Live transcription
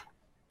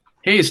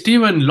Hey,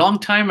 Steven, long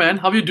time, man.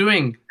 How you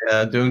doing?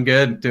 Doing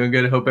good, doing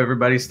good. Hope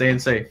everybody's staying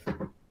safe.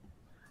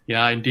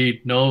 Yeah,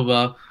 indeed. No,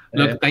 Of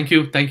look, thank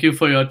you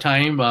for your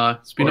time.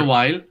 It's been a course.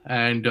 while,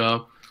 and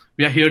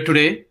we are here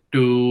today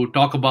to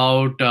talk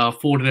about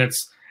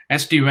Fortinet's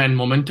SD-WAN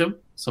momentum,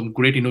 some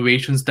great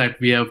innovations that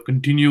we have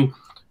continued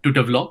to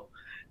develop.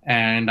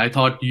 And I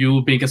thought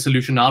you, being a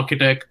solution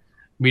architect,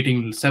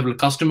 meeting several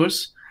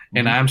customers,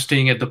 and Mhm. I'm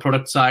staying at the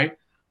product side.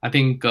 I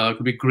think it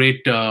would be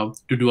great to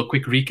do a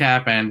quick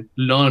recap and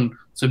learn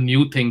some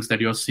new things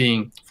that you're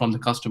seeing from the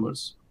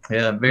customers.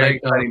 Yeah, very Right.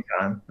 exciting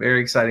time. Very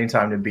exciting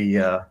time to be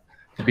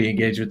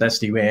engaged with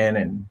SD-WAN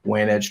and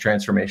WAN edge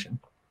transformation.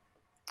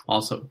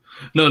 Awesome.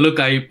 No,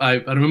 look, I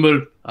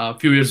remember a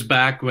few years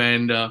back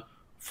when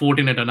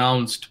Fortinet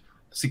announced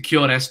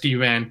secure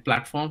SD-WAN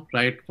platform,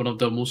 right? One of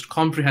the most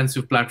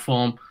comprehensive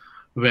platform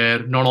where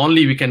not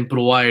only we can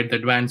provide the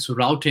advanced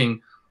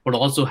routing, but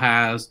also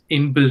has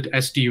inbuilt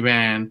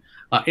SD-WAN,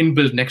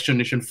 inbuilt next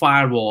generation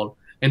firewall.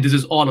 And this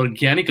is all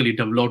organically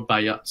developed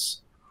by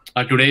us.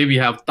 Today, we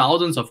have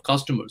thousands of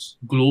customers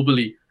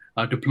globally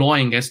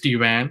deploying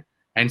SD-WAN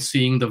and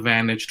seeing the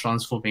WAN edge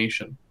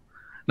transformation.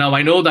 Now,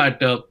 I know that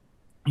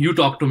you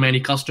talk to many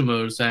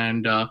customers,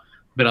 and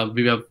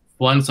we have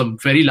won some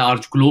very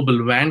large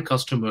global WAN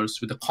customers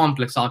with a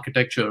complex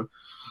architecture.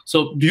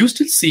 So, do you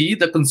still see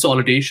the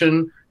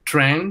consolidation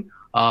trend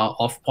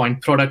of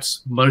point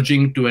products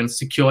merging to a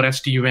secure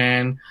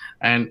SD-WAN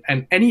and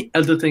any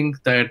other thing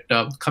that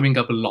coming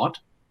up a lot?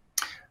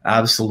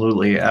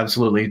 Absolutely,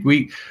 absolutely.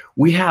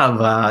 We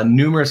have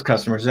numerous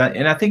customers,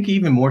 and I think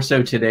even more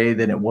so today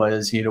than it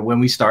was, when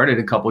we started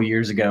a couple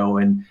years ago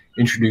and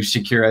introduced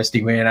secure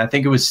SD-WAN. I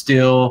think it was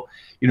still,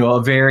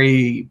 a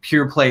very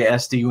pure play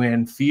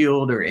SD-WAN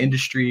field or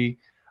industry.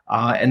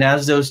 And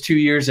as those 2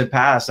 years have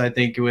passed, I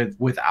think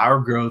with our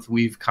growth,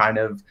 we've kind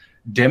of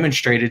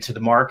demonstrated to the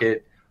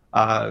market.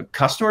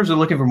 Customers are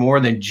looking for more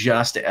than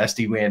just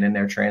SD-WAN in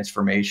their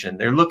transformation.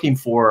 They're looking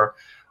for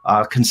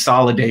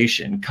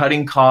consolidation,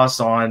 cutting costs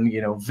on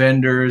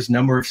vendors,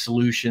 number of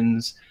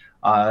solutions,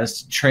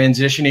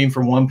 transitioning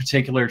from one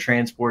particular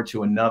transport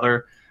to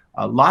another.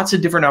 Lots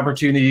of different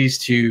opportunities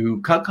to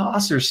cut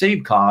costs or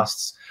save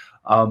costs.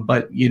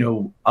 But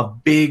a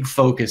big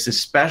focus,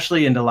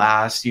 especially in the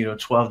last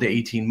 12 to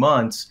 18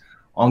 months,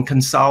 on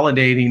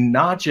consolidating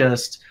not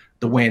just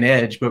the WAN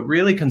edge, but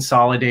really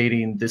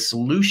consolidating the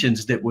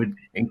solutions that would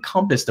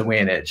encompass the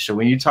WAN edge. So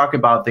when you talk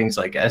about things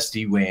like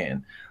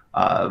SD-WAN,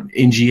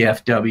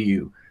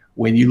 NGFW.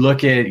 When you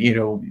look at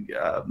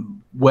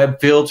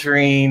web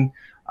filtering,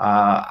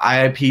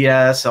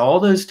 IIPS, all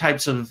those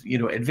types of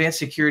advanced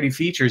security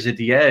features at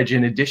the edge,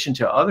 in addition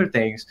to other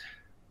things,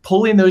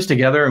 pulling those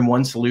together in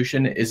one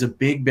solution is a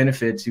big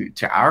benefit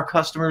to our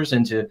customers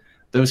and to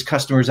those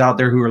customers out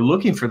there who are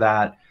looking for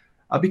that.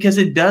 Because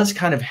it does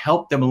kind of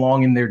help them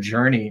along in their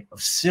journey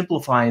of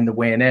simplifying the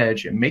WAN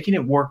edge and making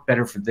it work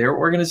better for their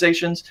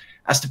organizations,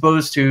 as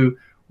opposed to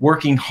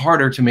working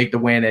harder to make the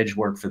WAN edge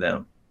work for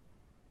them.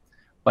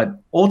 But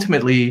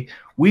ultimately,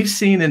 we've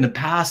seen in the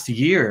past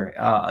year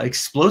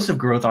explosive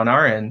growth on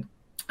our end,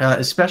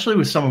 especially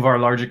with some of our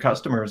larger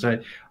customers.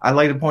 I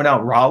like to point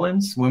out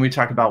Rollins when we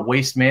talk about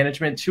waste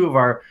management, two of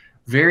our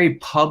very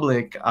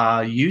public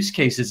use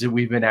cases that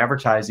we've been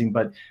advertising.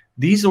 But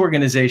these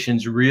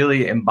organizations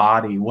really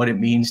embody what it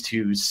means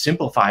to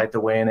simplify at the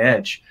WAN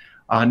edge,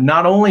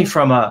 not only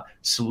from a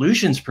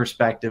solutions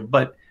perspective,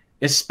 but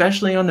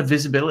especially on the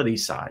visibility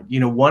side.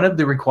 One of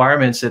the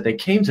requirements that they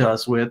came to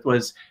us with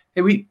was,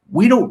 hey,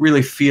 we don't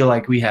really feel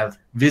like we have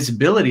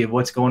visibility of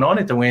what's going on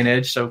at the WAN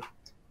edge. So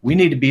we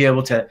need to be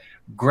able to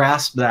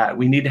grasp that.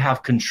 We need to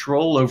have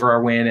control over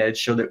our WAN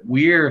edge so that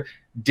we're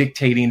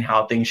dictating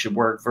how things should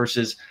work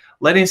versus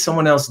letting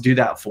someone else do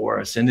that for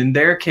us. And in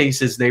their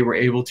cases, they were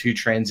able to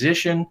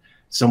transition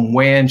some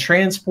WAN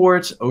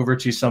transports over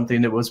to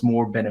something that was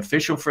more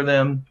beneficial for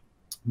them,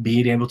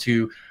 being able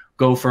to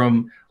go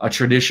from a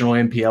traditional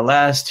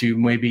MPLS to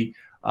maybe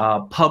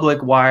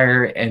public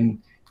wire and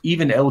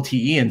even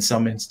LTE in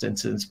some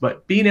instances,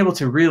 but being able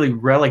to really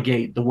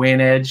relegate the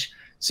WAN edge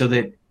so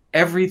that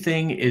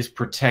everything is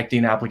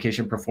protecting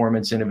application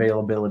performance and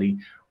availability,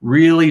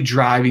 really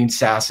driving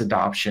SaaS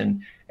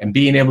adoption, and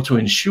being able to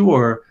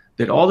ensure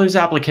that all those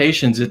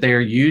applications that they are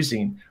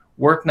using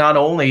work not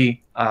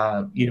only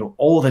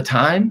all the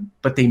time,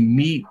 but they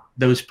meet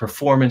those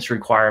performance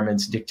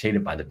requirements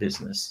dictated by the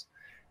business.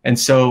 And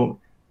so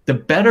the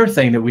better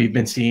thing that we've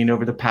been seeing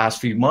over the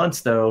past few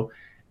months, though,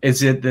 is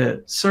that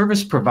the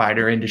service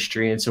provider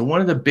industry. And so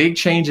one of the big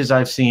changes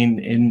I've seen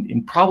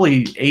in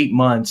probably 8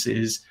 months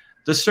is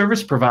the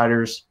service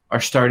providers are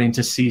starting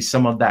to see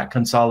some of that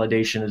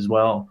consolidation as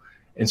well.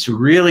 And so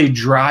really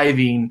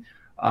driving,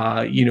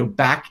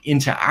 back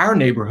into our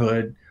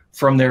neighborhood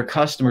from their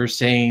customers,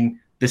 saying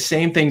the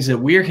same things that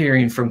we're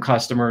hearing from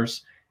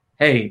customers.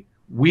 Hey,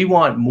 we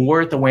want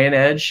more at the WAN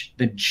edge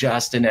than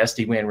just an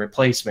SD-WAN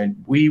replacement.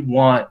 We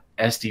want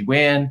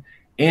SD-WAN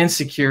and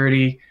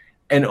security.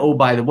 And oh,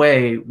 by the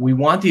way, we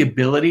want the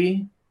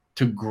ability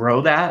to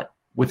grow that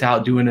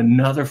without doing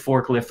another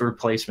forklift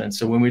replacement.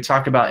 So when we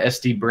talk about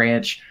SD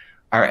branch,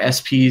 our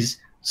SPs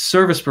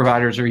service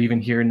providers are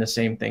even hearing the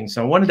same thing.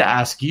 So I wanted to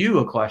ask you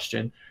a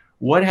question.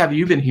 What have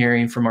you been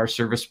hearing from our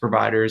service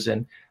providers,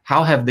 and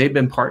how have they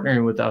been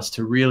partnering with us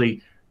to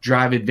really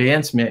drive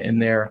advancement in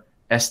their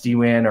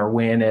SD-WAN or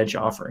WAN edge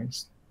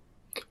offerings?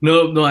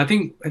 No, I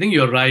think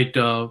you're right.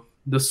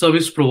 The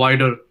service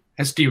provider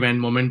SD-WAN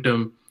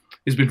momentum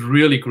has been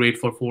really great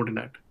for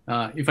Fortinet.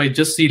 If I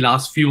just see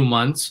last few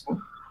months,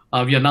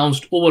 we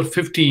announced over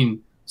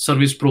 15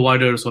 service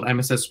providers or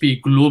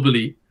MSSP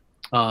globally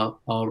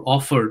or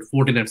offered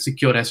Fortinet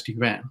Secure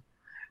SD-WAN.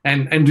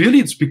 And really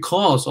it's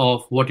because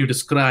of what you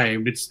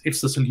described.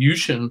 It's a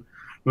solution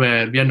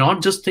where we are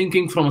not just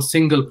thinking from a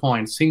single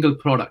point, single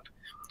product.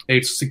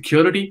 It's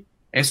security,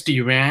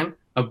 SD-WAN,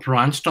 a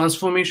branch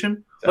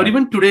transformation. But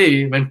even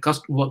today, when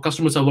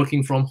customers are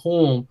working from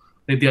home,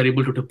 they are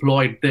able to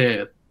deploy it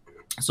there.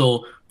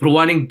 So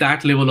providing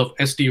that level of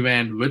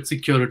SD-WAN with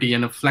security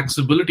and a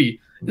flexibility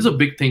is a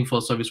big thing for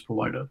a service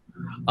provider.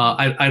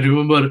 I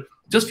remember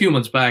just a few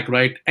months back,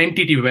 right?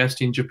 NTT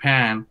West in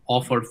Japan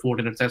offered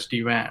Fortinet's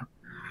SD-WAN.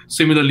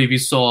 Similarly, we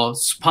saw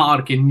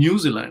Spark in New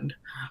Zealand,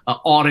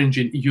 Orange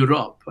in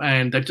Europe,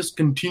 and that just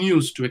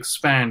continues to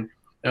expand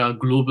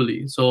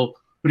globally. So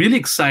really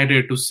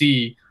excited to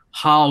see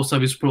how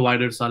service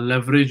providers are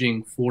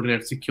leveraging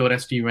Fortinet Secure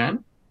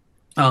SD-WAN.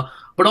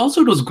 But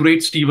also it was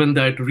great, Stephen,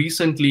 that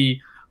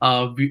recently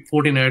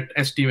Fortinet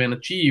SD-WAN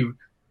achieved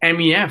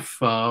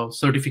MEF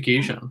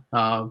certification.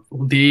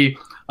 They,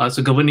 as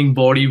a governing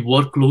body,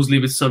 work closely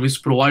with service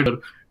provider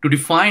to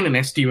define an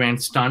SD-WAN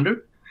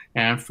standard,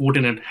 and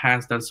Fortinet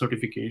has that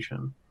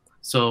certification.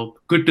 So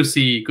good to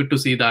see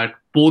that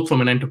both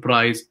from an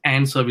enterprise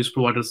and service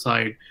provider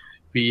side,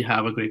 we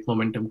have a great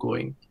momentum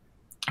going.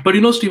 But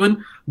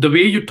Stephen, the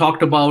way you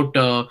talked about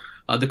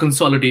the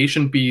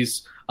consolidation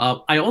piece,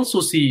 I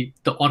also see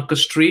the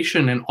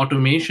orchestration and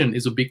automation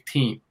is a big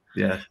theme.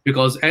 Yeah.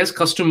 Because as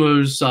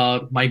customers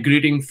are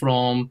migrating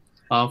from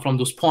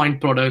those point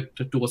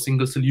product to a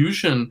single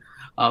solution,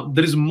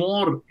 there is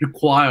more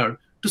required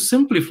to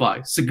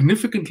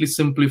significantly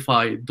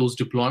simplify those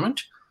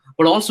deployment,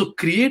 but also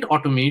create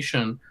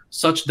automation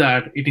such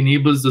that it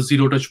enables the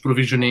zero-touch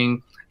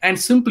provisioning and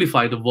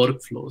simplify the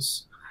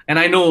workflows. And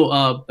I know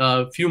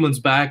a few months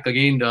back,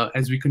 again,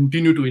 as we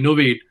continue to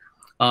innovate,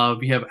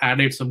 we have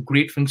added some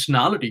great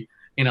functionality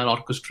in our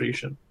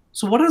orchestration.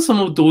 So what are some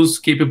of those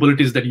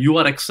capabilities that you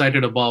are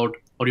excited about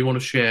or you want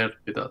to share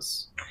with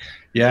us?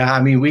 Yeah,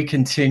 I mean, we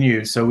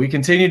continue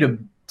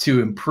to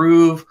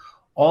improve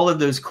all of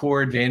those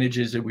core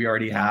advantages that we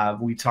already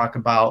have. We talk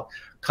about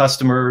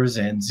customers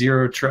and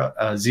zero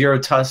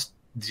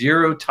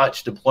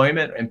touch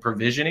deployment and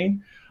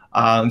provisioning.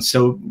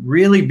 So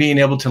really being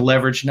able to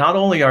leverage not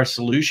only our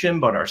solution,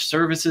 but our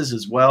services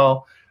as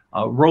well,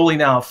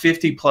 rolling out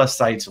 50 plus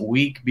sites a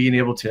week, being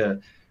able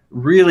to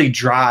really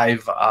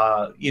drive,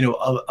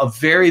 a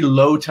very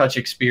low touch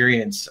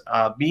experience,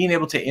 being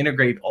able to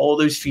integrate all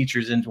those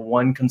features into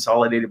one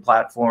consolidated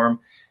platform.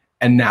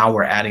 And now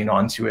we're adding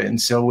on to it.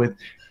 And so with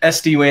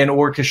SD-WAN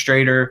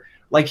Orchestrator,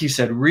 like you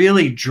said,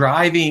 really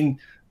driving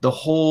the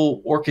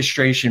whole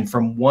orchestration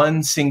from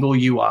one single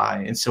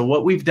UI. And so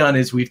what we've done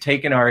is we've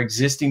taken our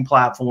existing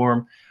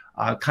platform,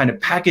 kind of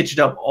packaged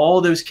up all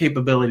those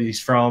capabilities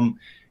from,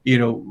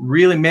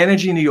 really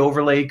managing the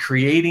overlay,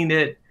 creating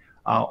it,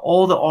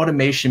 all the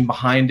automation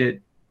behind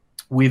it.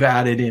 We've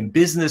added in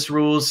business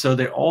rules so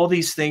that all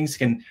these things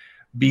can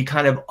be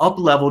kind of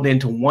up-leveled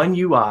into one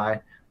UI,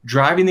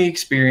 driving the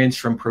experience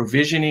from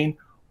provisioning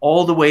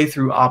all the way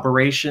through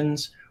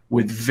operations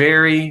with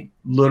very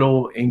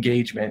little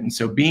engagement. And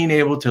so being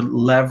able to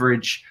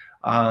leverage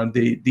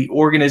the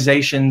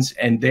organizations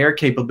and their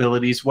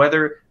capabilities,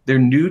 whether they're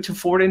new to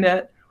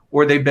Fortinet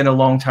or they've been a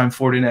longtime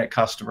Fortinet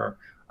customer,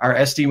 our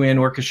SD-WAN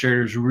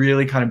Orchestrator is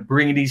really kind of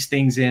bringing these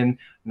things in,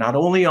 not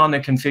only on the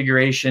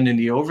configuration and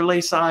the overlay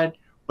side,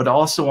 but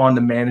also on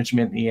the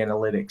management and the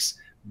analytics,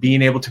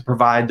 being able to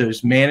provide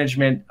those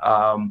management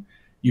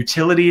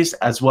utilities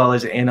as well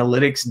as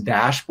analytics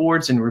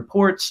dashboards and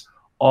reports,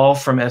 all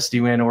from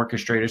SD-WAN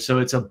Orchestrator. So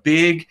it's a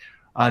big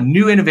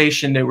new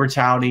innovation that we're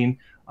touting,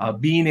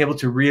 being able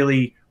to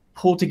really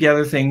pull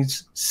together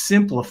things,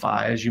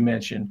 simplify, as you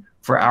mentioned,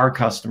 for our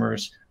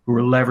customers who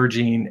are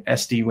leveraging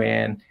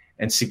SD-WAN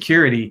and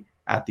security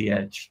at the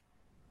edge.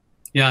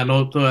 Yeah,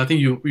 no, so I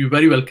think you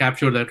very well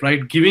captured that,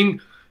 right?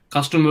 Giving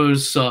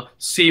customers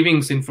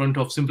savings in front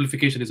of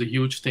simplification is a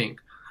huge thing.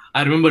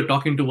 I remember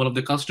talking to one of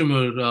the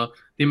customers,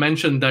 they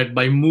mentioned that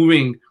by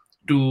moving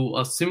to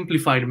a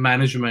simplified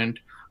management,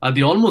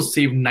 they almost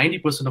save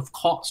 90% of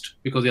cost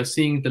because they're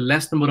seeing the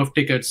less number of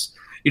tickets.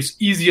 It's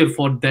easier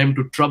for them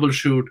to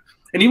troubleshoot.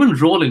 And even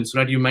roll-ins,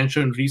 right? You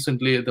mentioned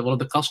recently that one of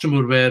the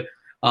customer where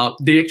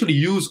they actually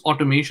use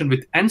automation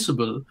with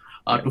Ansible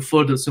to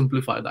further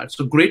simplify that.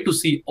 So great to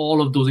see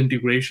all of those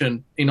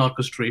integration in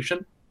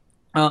orchestration.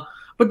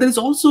 But there's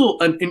also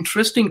an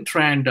interesting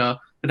trend that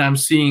I'm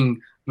seeing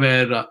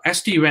where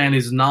SD-WAN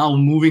is now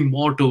moving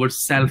more towards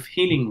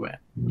self-healing WAN,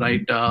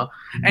 right?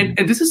 And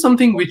this is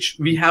something which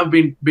we have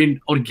been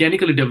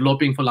organically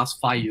developing for the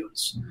last 5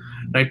 years,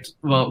 right?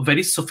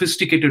 Very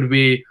sophisticated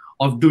way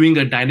of doing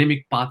a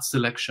dynamic path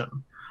selection,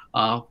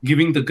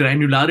 giving the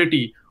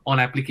granularity on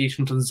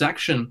application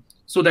transaction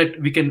so that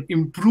we can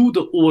improve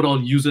the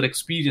overall user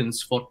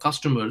experience for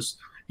customers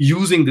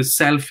using the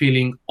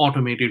self-healing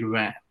automated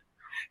WAN.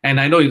 And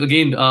I know,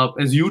 again,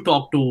 as you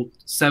talk to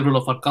several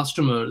of our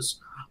customers,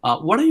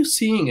 what are you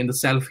seeing in the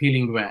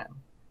self-healing WAN?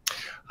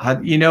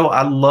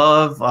 I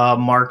love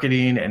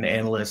marketing and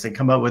analysts. They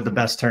come up with the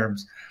best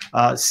terms.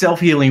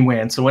 Self-healing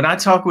WAN. So when I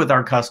talk with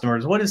our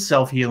customers, what does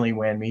self-healing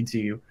WAN mean to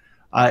you?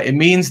 It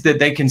means that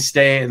they can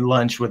stay at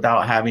lunch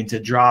without having to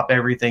drop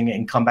everything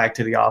and come back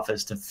to the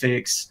office to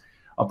fix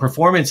a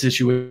performance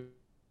issue,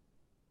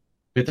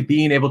 with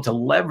being able to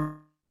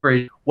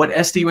leverage what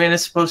SD-WAN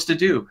is supposed to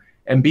do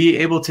and be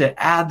able to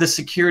add the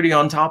security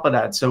on top of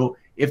that. So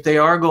if they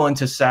are going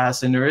to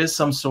SaaS and there is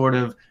some sort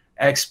of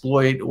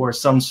exploit or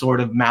some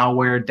sort of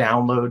malware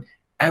download,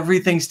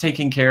 everything's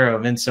taken care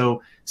of. And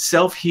so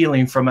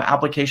self-healing from an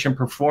application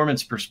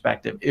performance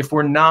perspective, if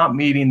we're not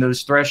meeting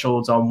those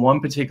thresholds on one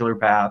particular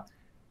path,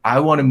 I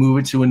want to move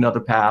it to another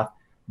path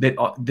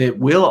that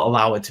will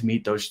allow it to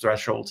meet those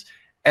thresholds.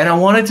 And I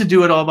wanted to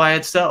do it all by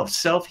itself.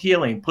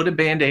 Self-healing, put a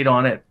Band-Aid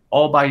on it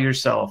all by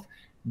yourself.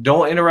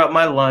 Don't interrupt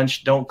my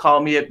lunch. Don't call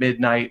me at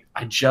midnight.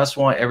 I just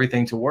want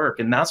everything to work.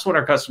 And that's what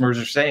our customers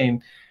are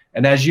saying.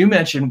 And as you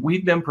mentioned,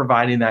 we've been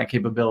providing that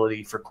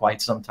capability for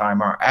quite some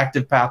time. Our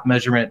active path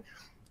measurement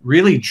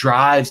really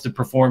drives the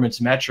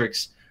performance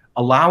metrics,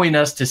 allowing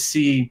us to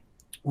see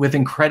with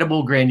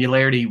incredible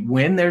granularity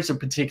when there's a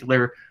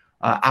particular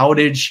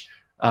outage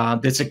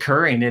that's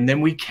occurring. And then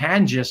we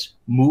can just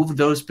move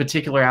those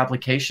particular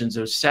applications,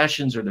 those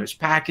sessions or those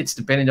packets,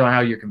 depending on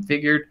how you're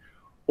configured,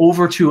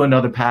 over to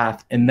another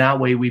path. And that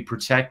way we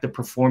protect the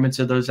performance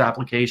of those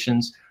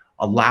applications,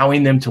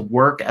 allowing them to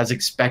work as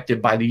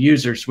expected by the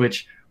users,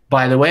 which,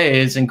 by the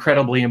way, is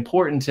incredibly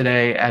important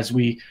today as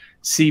we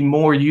see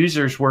more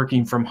users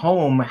working from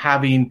home,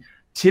 having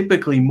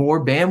typically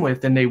more bandwidth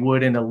than they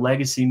would in a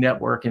legacy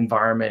network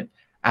environment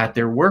at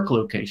their work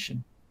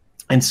location.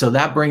 And so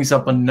that brings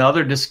up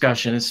another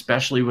discussion,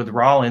 especially with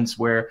Rollins,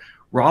 where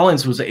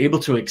Rollins was able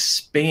to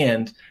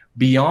expand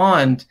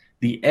beyond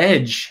the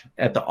edge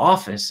at the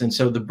office. And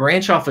so the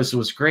branch office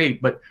was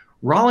great, but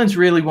Rollins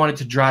really wanted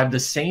to drive the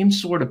same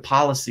sort of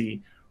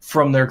policy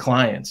from their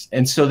clients.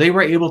 And so they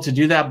were able to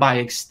do that by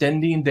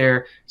extending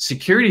their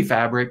security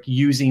fabric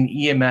using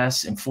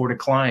EMS and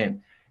FortiClient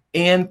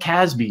and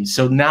CASB.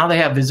 So now they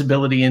have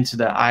visibility into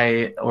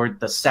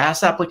the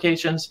SaaS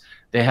applications.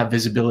 They have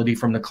visibility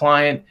from the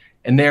client,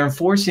 and they're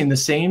enforcing the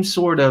same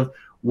sort of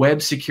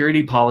web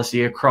security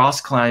policy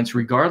across clients,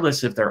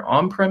 regardless if they're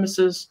on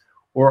premises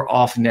or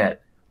off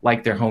net,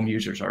 like their home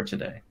users are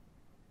today.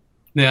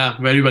 Yeah,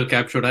 very well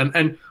captured.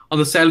 And on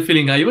the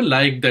self-healing, I even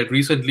like that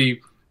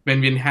recently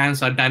when we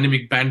enhance our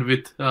dynamic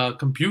bandwidth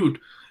compute,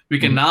 we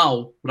can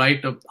now,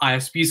 right,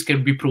 ISPs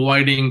can be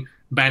providing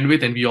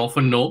bandwidth, and we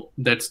often know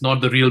that's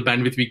not the real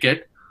bandwidth we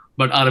get,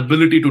 but our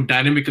ability to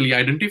dynamically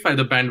identify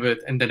the bandwidth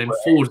and then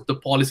enforce the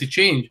policy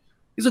change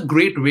is a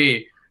great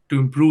way to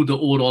improve the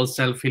overall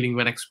self-healing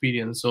WAN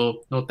experience.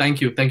 So no,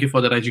 thank you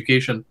for that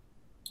education.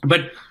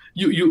 But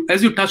you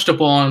as you touched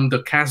upon the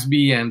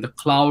CASB and the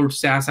cloud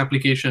SaaS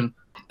application,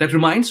 that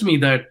reminds me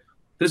that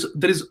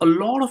there is a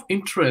lot of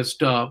interest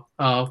for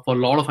a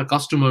lot of our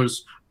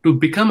customers to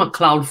become a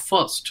cloud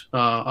first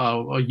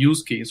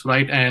use case,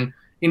 right? And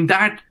in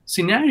that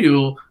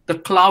scenario, the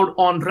cloud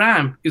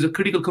on-ramp is a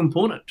critical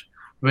component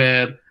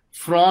where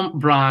from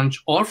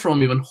branch or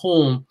from even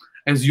home,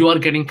 as you are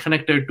getting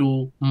connected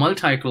to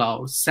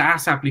multi-cloud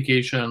SaaS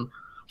application,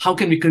 how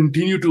can we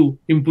continue to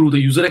improve the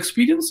user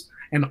experience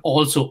and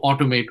also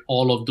automate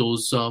all of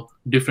those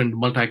different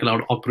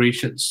multi-cloud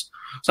operations?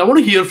 So I want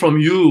to hear from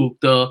you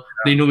the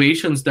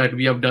innovations that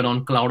we have done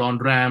on cloud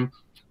on-ramp,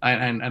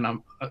 and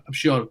I'm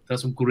sure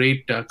there's some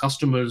great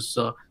customers'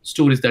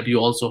 stories that you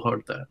also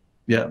heard there.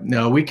 Yeah,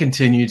 no, we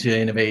continue to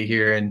innovate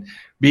here and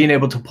being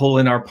able to pull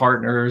in our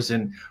partners.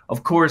 And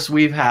of course,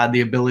 we've had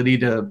the ability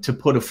to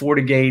put a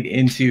FortiGate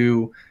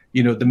into,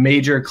 the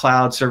major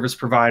cloud service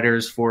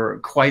providers for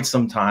quite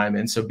some time.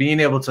 And so being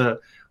able to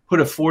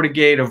put a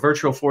FortiGate, a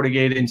virtual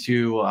FortiGate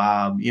into,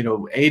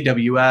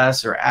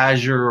 AWS or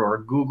Azure or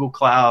Google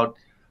Cloud,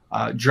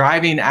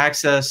 driving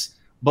access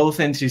both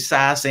into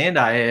SaaS and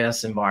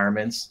IaaS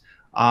environments,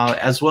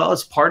 as well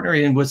as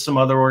partnering with some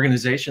other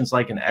organizations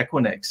like an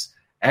Equinix.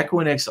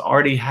 Equinix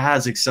already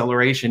has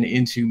acceleration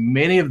into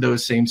many of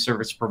those same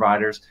service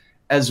providers,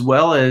 as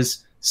well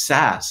as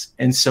SaaS.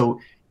 And so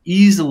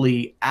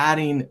easily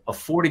adding a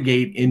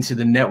FortiGate into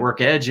the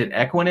network edge at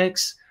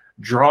Equinix,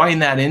 drawing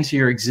that into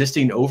your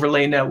existing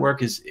overlay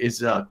network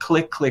is a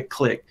click, click,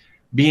 click.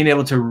 Being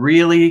able to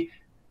really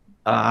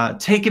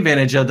take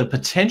advantage of the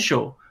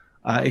potential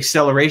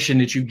acceleration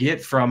that you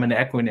get from an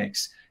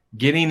Equinix,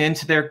 getting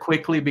into there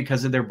quickly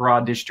because of their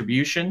broad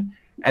distribution,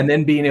 and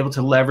then being able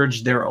to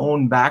leverage their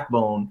own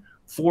backbone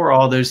for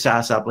all those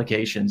SaaS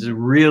applications is a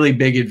really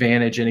big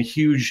advantage and a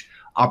huge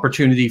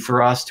opportunity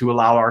for us to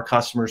allow our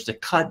customers to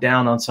cut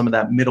down on some of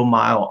that middle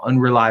mile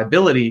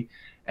unreliability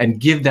and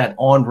give that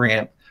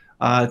on-ramp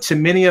to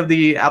many of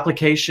the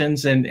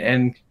applications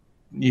and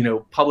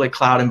public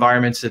cloud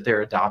environments that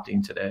they're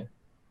adopting today.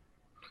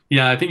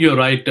 Yeah, I think you're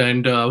right.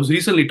 And I was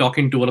recently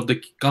talking to one of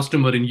the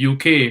customer in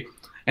UK,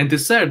 and they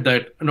said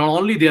that not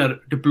only they are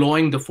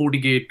deploying the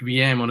FortiGate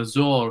VM on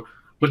Azure,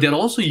 but they're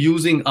also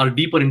using our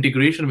deeper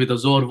integration with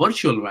Azure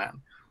Virtual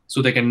WAN.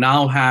 So they can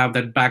now have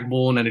that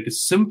backbone, and it is a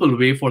simple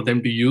way for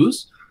them to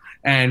use.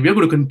 And we're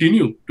going to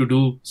continue to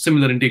do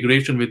similar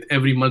integration with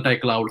every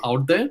multi-cloud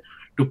out there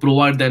to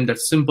provide them that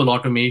simple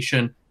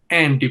automation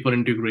and deeper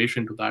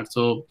integration to that.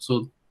 So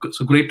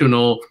great to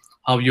know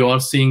how you are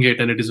seeing it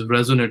and it is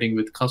resonating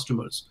with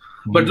customers.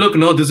 Mm-hmm. But look,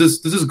 no, this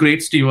is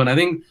great, Stephen. I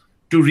think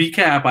to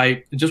recap,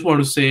 I just want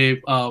to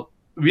say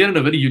we are in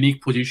a very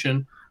unique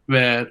position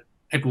where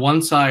at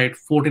one side,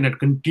 Fortinet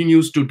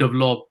continues to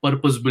develop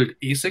purpose-built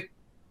ASIC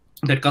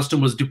that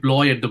customers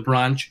deploy at the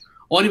branch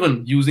or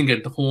even using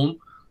at the home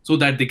so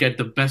that they get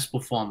the best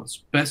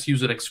performance, best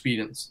user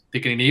experience. They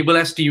can enable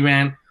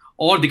SD-WAN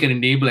or they can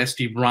enable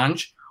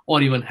SD-Branch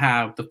or even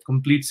have the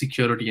complete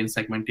security and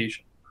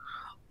segmentation.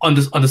 On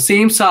the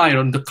same side,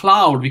 on the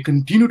cloud, we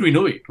continue to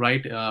innovate,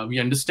 right? We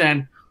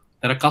understand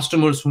there are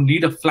customers who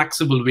need a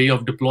flexible way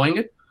of deploying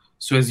it.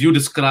 So as you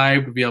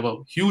described, we have a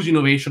huge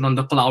innovation on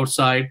the cloud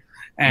side.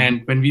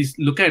 And when we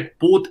look at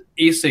both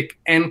ASIC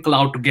and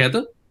cloud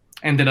together,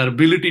 and then our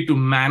ability to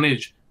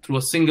manage through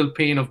a single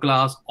pane of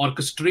glass,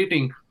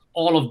 orchestrating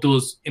all of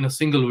those in a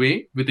single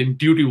way with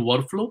intuitive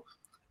workflow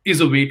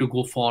is a way to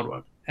go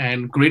forward.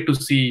 And great to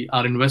see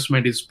our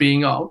investment is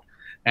paying out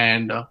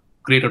and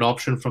great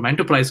adoption from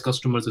enterprise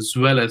customers as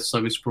well as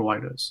service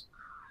providers.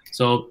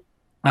 So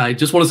I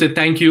just want to say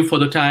thank you for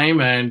the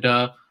time and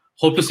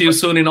hope to see you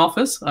soon in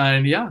office.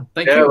 And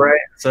thank you. Yeah, right.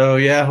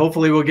 So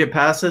hopefully we'll get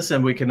past this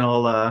and we can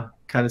all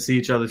kind of see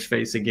each other's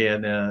face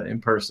again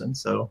in person.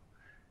 So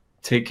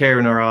take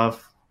care, Narav.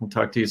 We'll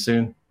talk to you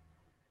soon.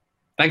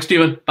 Thanks,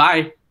 Stephen.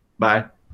 Bye. Bye.